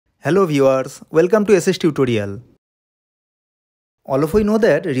Hello viewers, welcome to SS Tutorial. All of you know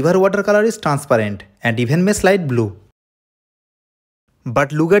that river water color is transparent and even may slide blue.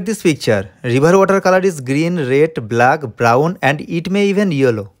 But look at this picture, river water color is green, red, black, brown and it may even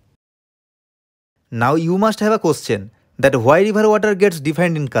yellow. Now you must have a question that why river water gets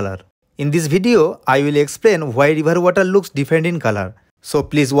different in color. In this video, I will explain why river water looks different in color. So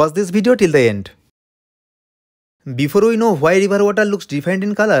please watch this video till the end. Before we know why river water looks different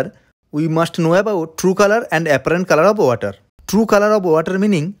in color, we must know about true color and apparent color of water. True color of water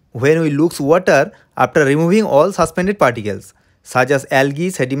meaning when we look water after removing all suspended particles such as algae,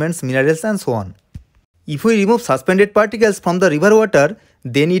 sediments, minerals and so on. If we remove suspended particles from the river water,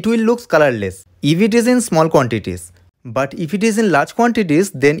 then it will look colorless if it is in small quantities. But if it is in large quantities,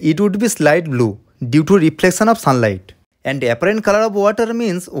 then it would be slight blue due to reflection of sunlight. And apparent color of water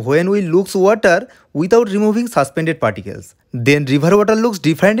means when we look water without removing suspended particles. Then river water looks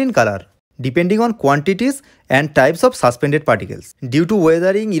different in color depending on quantities and types of suspended particles. Due to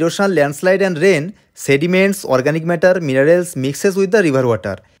weathering, erosion, landslide and rain, sediments, organic matter, minerals mixes with the river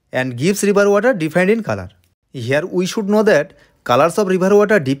water and gives river water different in color. Here we should know that colors of river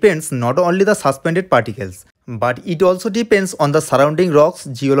water depends not only the suspended particles, but it also depends on the surrounding rocks,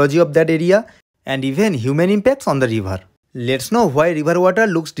 geology of that area and even human impacts on the river. Let's know why river water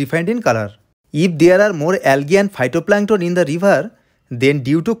looks different in color. If there are more algae and phytoplankton in the river, then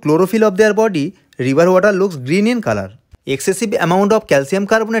due to chlorophyll of their body, river water looks green in color. Excessive amount of calcium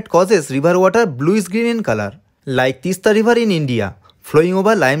carbonate causes river water bluish-green in color, like Tista River in India, flowing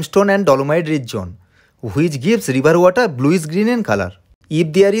over limestone and dolomite rich zone, which gives river water bluish-green in color.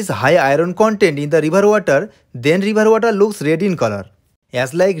 If there is high iron content in the river water, then river water looks red in color,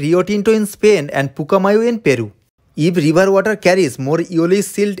 as like Rio Tinto in Spain and Pucamayo in Peru. If river water carries more yellowish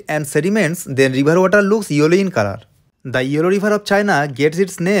silt and sediments, then river water looks yellow in color. The Yellow River of China gets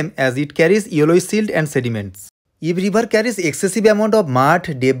its name as it carries yellowish silt and sediments. If river carries excessive amount of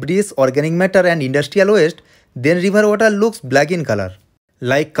mud, debris, organic matter and industrial waste, then river water looks black in color.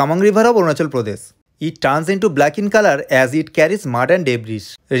 Like Kamang River of Arunachal Pradesh. It turns into black in color as it carries mud and debris.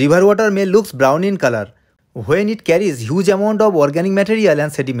 River water may look brown in color when it carries huge amount of organic material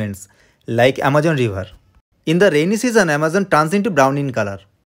and sediments, like Amazon River. In the rainy season, Amazon turns into brown in color.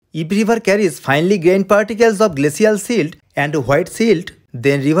 If river carries finely grained particles of glacial silt and white silt,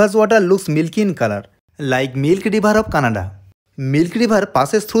 then river's water looks milky in color, like Milk River of Canada. Milk River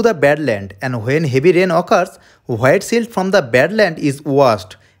passes through the Badland and when heavy rain occurs, white silt from the Badland is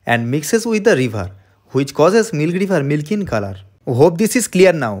washed and mixes with the river, which causes Milk River milky in color. Hope this is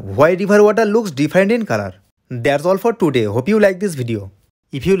clear now, why river water looks different in color. That's all for today. Hope you like this video.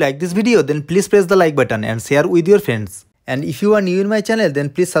 If you like this video, then please press the like button and share with your friends. And if you are new in my channel, then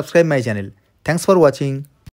please subscribe my channel. Thanks for watching.